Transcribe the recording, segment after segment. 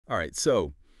All right,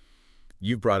 so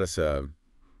you've brought us a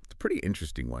pretty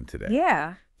interesting one today.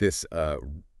 Yeah. This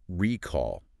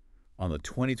recall on the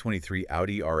 2023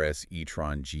 Audi RS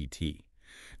e-tron GT.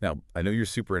 Now, I know you're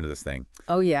super into this thing,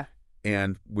 Oh, yeah.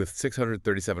 and with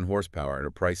 637 horsepower and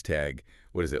a price tag,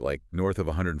 what is it, like north of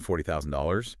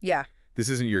 $140,000? Yeah. This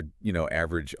isn't your,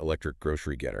 average electric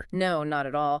grocery getter. No, not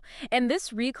at all. And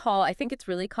this recall, I think it's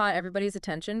really caught everybody's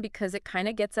attention because it kind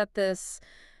of gets at this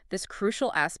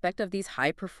crucial aspect of these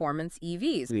high-performance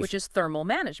EVs, Yes. which is thermal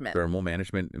management. Thermal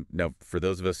management. Now, for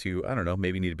those of us who, I don't know,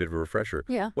 maybe need a bit of a refresher,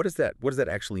 Yeah. what is that? What does that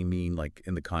actually mean, like,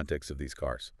 in the context of these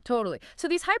cars? Totally. So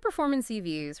these high-performance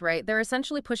EVs, right, they're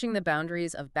essentially pushing the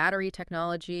boundaries of battery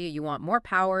technology. You want more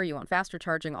power, you want faster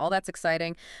charging, all that's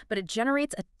exciting, but it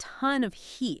generates a ton of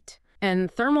heat.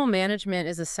 And thermal management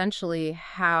is essentially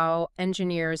how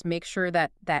engineers make sure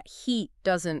that that heat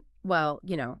doesn't, well,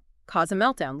 cause a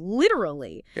meltdown,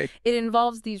 literally. Okay. It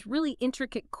involves these really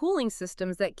intricate cooling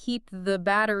systems that keep the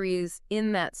batteries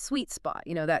in that sweet spot,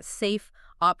 that safe,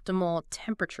 optimal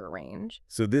temperature range.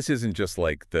 So this isn't just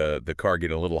like the car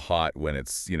getting a little hot when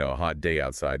it's, a hot day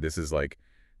outside. This is like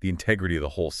the integrity of the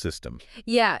whole system.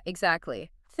 Yeah, exactly.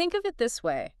 Think of it this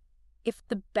way. If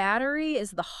the battery is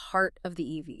the heart of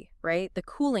the EV, right, the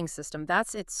cooling system,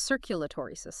 that's its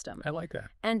circulatory system. I like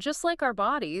that. And just like our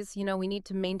bodies, we need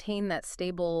to maintain that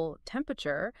stable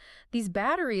temperature. These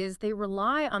batteries, they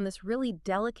rely on this really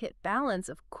delicate balance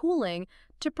of cooling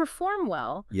to perform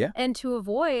well Yeah. and to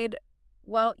avoid,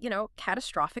 well,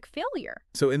 catastrophic failure.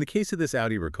 So in the case of this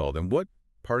Audi recall, then what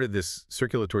part of this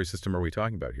circulatory system are we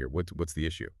talking about here? What's the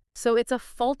issue? So it's a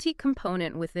faulty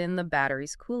component within the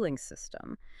battery's cooling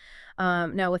system.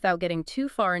 Now, without getting too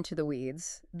far into the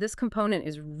weeds, this component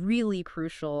is really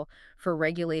crucial for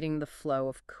regulating the flow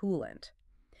of coolant.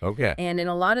 Okay. And in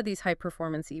a lot of these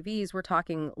high-performance EVs, we're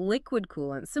talking liquid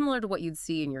coolant, similar to what you'd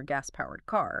see in your gas-powered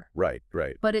car. Right.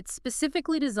 But it's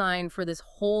specifically designed for this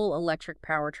whole electric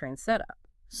powertrain setup.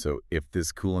 So if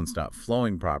this coolant's not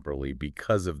flowing properly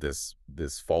because of this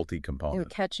faulty You're component.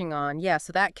 catching on. Yeah,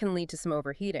 so that can lead to some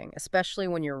overheating, especially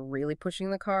when you're really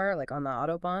pushing the car, like on the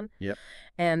Autobahn. Yep.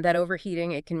 And that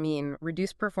overheating, it can mean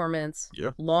reduced performance,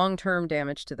 Yeah. long-term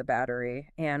damage to the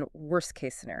battery, and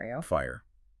worst-case scenario. Fire.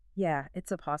 Yeah,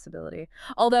 it's a possibility.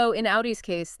 Although in Audi's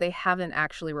case, they haven't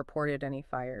actually reported any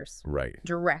fires Right.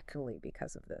 directly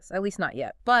because of this, at least not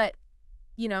yet. But,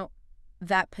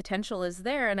 that potential is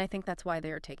there, and I think that's why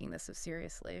they're taking this so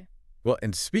seriously. Well,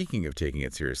 and speaking of taking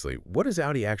it seriously, what is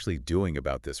Audi actually doing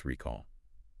about this recall?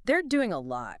 They're doing a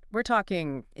lot. We're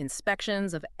talking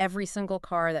inspections of every single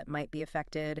car that might be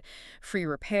affected, free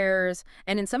repairs,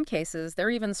 and in some cases, they're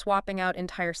even swapping out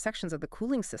entire sections of the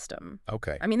cooling system.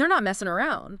 Okay. I mean, they're not messing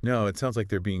around. No, it sounds like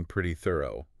they're being pretty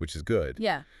thorough, which is good.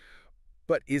 Yeah.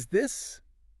 But is this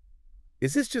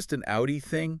just an Audi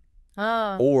thing?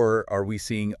 Ah. Or are we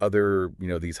seeing other,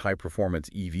 these high-performance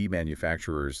EV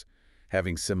manufacturers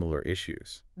having similar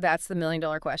issues? That's the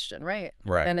million-dollar question, right?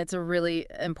 Right. And it's a really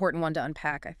important one to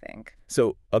unpack, I think.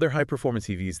 So other high-performance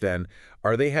EVs then,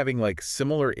 are they having like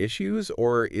similar issues,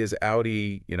 or is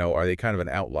Audi, are they kind of an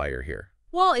outlier here?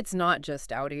 Well, it's not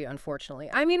just Audi, unfortunately.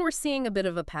 I mean, we're seeing a bit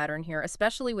of a pattern here,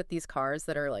 especially with these cars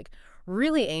that are like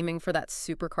really aiming for that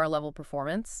supercar level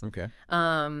performance. Okay.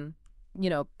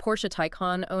 Porsche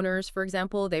Taycan owners, for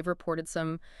example, they've reported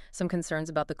some concerns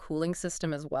about the cooling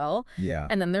system as well. Yeah.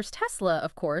 And then there's Tesla,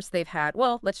 of course. They've had,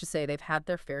 well, let's just say they've had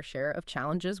their fair share of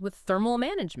challenges with thermal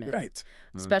management. Right.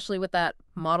 Especially with that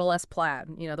Model S Plaid,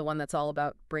 the one that's all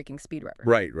about breaking speed records.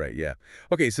 Right, yeah.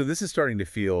 Okay, so this is starting to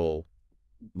feel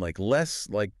like less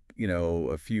like,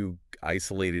 a few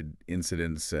isolated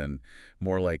incidents and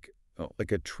more like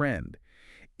a trend.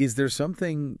 Is there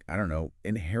something, I don't know,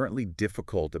 inherently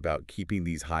difficult about keeping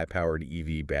these high-powered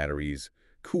EV batteries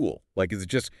cool? Like, is it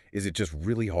just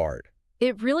really hard?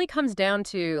 It really comes down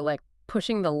to, like,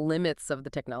 pushing the limits of the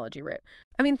technology, right?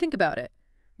 I mean, think about it.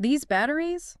 These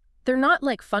batteries, they're not,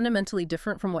 like, fundamentally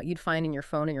different from what you'd find in your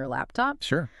phone and your laptop.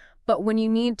 Sure. But when you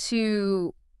need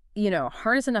to,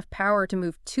 harness enough power to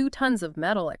move 2 tons of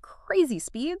metal at crazy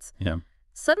speeds, Yeah.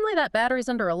 suddenly that battery's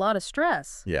under a lot of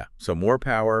stress. Yeah. So more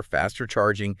power, faster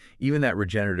charging, even that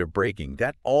regenerative braking,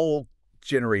 that all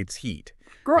generates heat,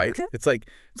 right? It's like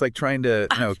trying to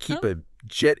keep a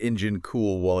jet engine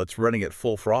cool while it's running at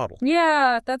full throttle.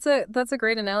 Yeah, that's a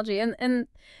great analogy. And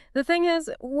the thing is,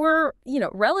 we're,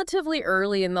 relatively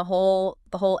early in the whole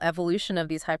evolution of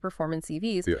these high performance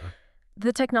EVs. Yeah.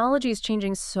 The technology is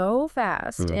changing so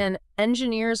fast, and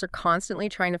engineers are constantly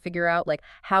trying to figure out like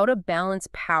how to balance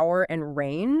power and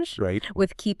range Right.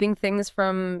 with keeping things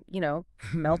from,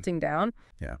 melting down.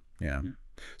 Yeah.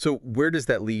 So where does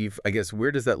that leave, I guess,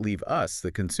 where does that leave us,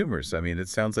 the consumers? I mean, it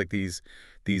sounds like these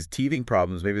teething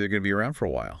problems, maybe they're going to be around for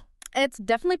a while. It's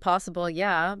definitely possible,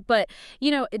 yeah. But,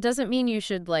 it doesn't mean you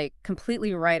should, like,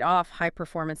 completely write off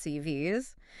high-performance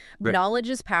EVs. Right. Knowledge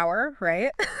is power,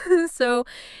 right? So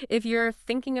if you're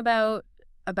thinking about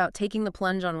taking the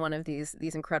plunge on one of these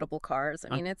incredible cars,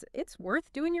 I mean, it's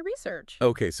worth doing your research.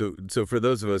 Okay, so for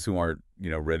those of us who aren't,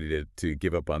 ready to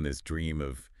give up on this dream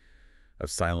of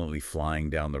silently flying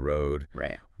down the road,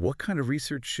 Right. what kind of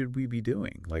research should we be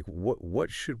doing? Like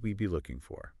what should we be looking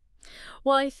for?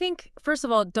 Well, I think, first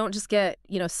of all, don't just get,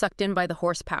 sucked in by the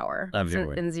horsepower I'm the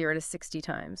way. in 0 to 60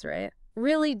 times, right?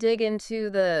 Really dig into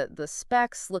the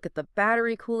specs, look at the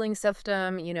battery cooling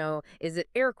system, is it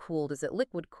air-cooled, is it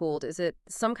liquid-cooled, is it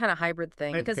some kind of hybrid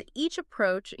thing? Right. Because each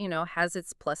approach, has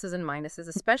its pluses and minuses,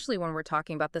 especially when we're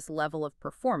talking about this level of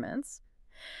performance.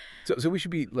 So we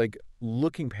should be like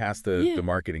looking past the Yeah.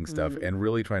 marketing stuff Mhm. and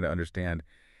really trying to understand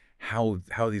how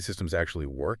these systems actually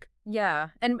work. Yeah,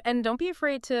 and don't be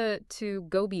afraid to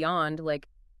go beyond, like,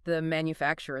 the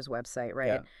manufacturer's website, Yeah.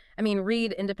 right? I mean,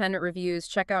 read independent reviews,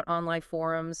 check out online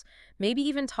forums, maybe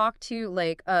even talk to,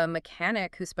 like, a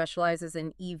mechanic who specializes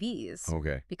in EVs,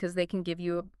 Okay. because they can give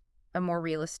you a more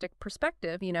realistic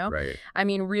perspective, you know? Right. I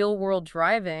mean, real world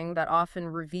driving that often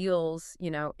reveals,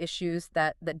 issues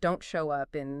that don't show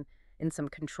up in some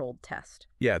controlled test.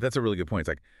 Yeah, that's a really good point. It's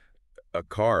like a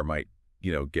car might,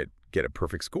 get a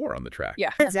perfect score on the track.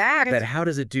 Yeah, exactly. But how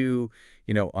does it do,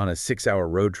 on a 6-hour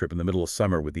road trip in the middle of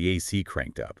summer with the AC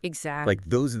cranked up? Exactly. Like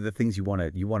those are the things you want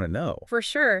to know. For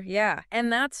sure, yeah.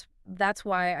 And that's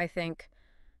why I think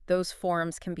those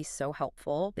forums can be so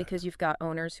helpful, because you've got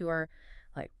owners who are,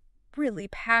 like, really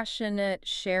passionate,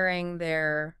 sharing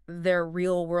their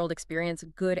real world experience,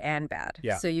 good and bad.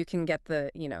 Yeah. So you can get the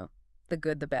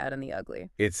good, the bad, and the ugly.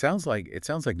 It sounds like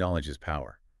knowledge is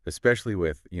power, especially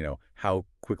with, how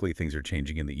quickly things are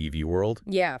changing in the EV world.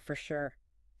 Yeah, for sure.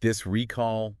 This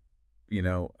recall, you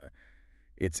know,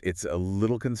 it's a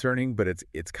little concerning, but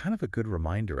it's kind of a good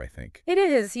reminder, I think, It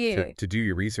is, yeah. to do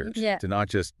your research, Yeah, to not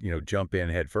just, jump in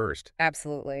head first.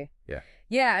 absolutely. Yeah.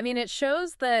 Yeah, I mean, it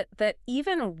shows that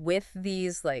even with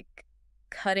these, like,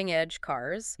 cutting edge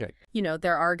cars, Yeah.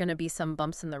 there are going to be some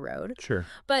bumps in the road. Sure.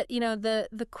 But,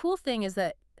 the cool thing is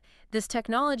that this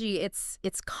technology, it's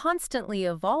constantly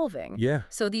evolving. Yeah.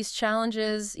 So these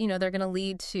challenges, they're going to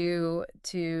lead to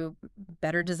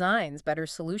better designs, better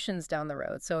solutions down the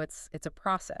road. So it's a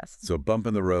process. So bump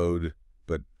in the road,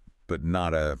 but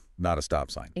not a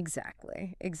stop sign.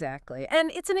 Exactly. Exactly.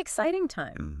 And it's an exciting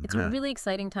time. It's a Mhm. really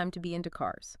exciting time to be into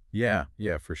cars. Yeah,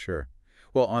 yeah, for sure.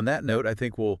 Well, on that note, I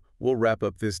think we'll wrap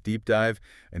up this deep dive.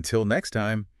 Until next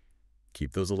time,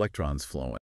 keep those electrons flowing.